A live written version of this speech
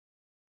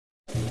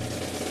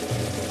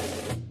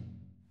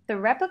The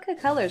replica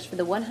colors for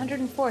the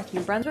 104th New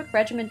Brunswick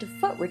Regiment of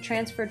Foot were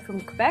transferred from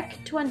Quebec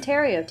to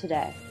Ontario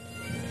today.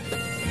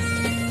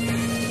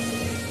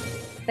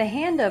 The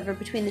handover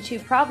between the two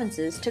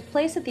provinces took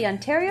place at the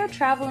Ontario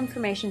Travel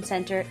Information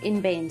Centre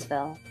in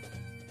Bainsville.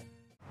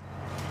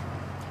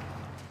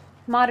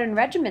 Modern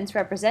regiments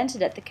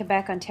represented at the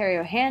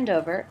Quebec-Ontario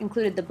handover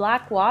included the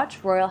Black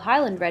Watch Royal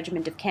Highland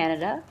Regiment of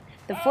Canada,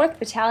 the 4th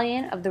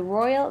Battalion of the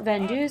Royal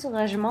Vendus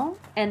Regiment,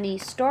 and the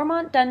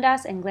Stormont,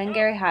 Dundas, and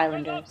Glengarry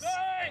Highlanders.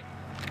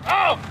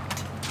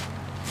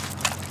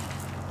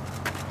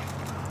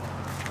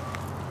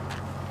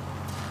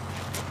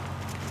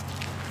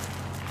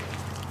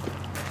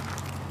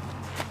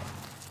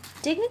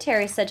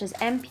 Dignitaries such as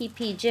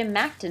MPP Jim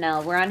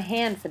MacDonnell were on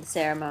hand for the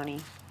ceremony.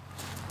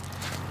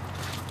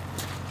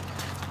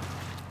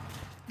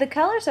 The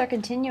colors are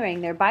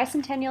continuing their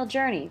bicentennial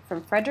journey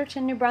from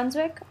Fredericton, New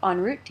Brunswick,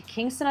 en route to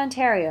Kingston,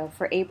 Ontario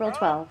for April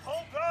 12th.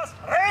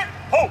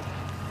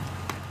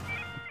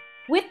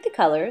 With the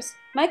colors,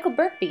 Michael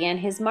Burke began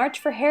his March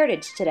for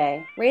Heritage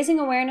today, raising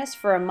awareness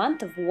for a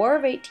month of War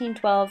of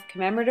 1812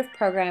 commemorative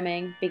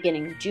programming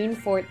beginning June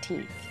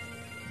 14th.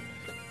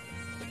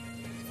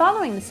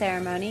 Following the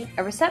ceremony,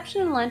 a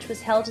reception and lunch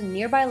was held in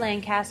nearby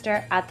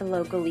Lancaster at the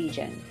local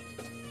Legion.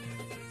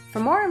 For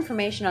more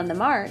information on the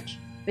march,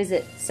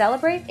 visit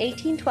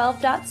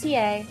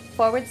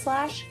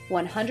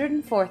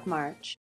celebrate1812.ca/104th March.